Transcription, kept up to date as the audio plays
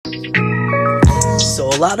So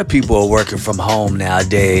a lot of people are working from home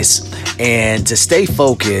nowadays, and to stay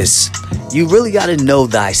focused, you really got to know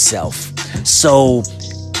thyself. So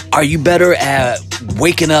are you better at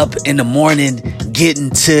waking up in the morning, getting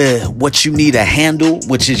to what you need to handle,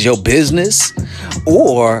 which is your business?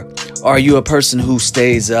 Or are you a person who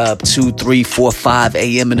stays up 2, 3, 4, 5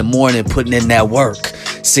 a.m. in the morning putting in that work?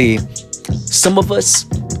 See, some of us,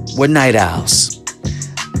 we're night owls.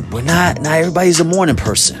 Not everybody's a morning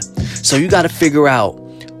person. So you got to figure out,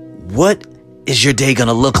 what is your day going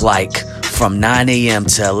to look like from 9 a.m.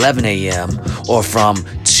 to 11 a.m. or from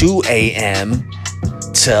 2 a.m.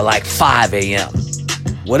 to like 5 a.m.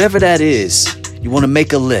 Whatever that is, you want to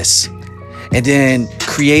make a list and then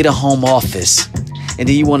create a home office. And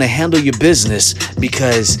then you want to handle your business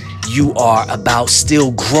because you are about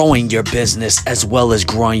still growing your business as well as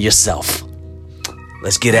growing yourself.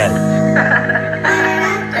 Let's get at it.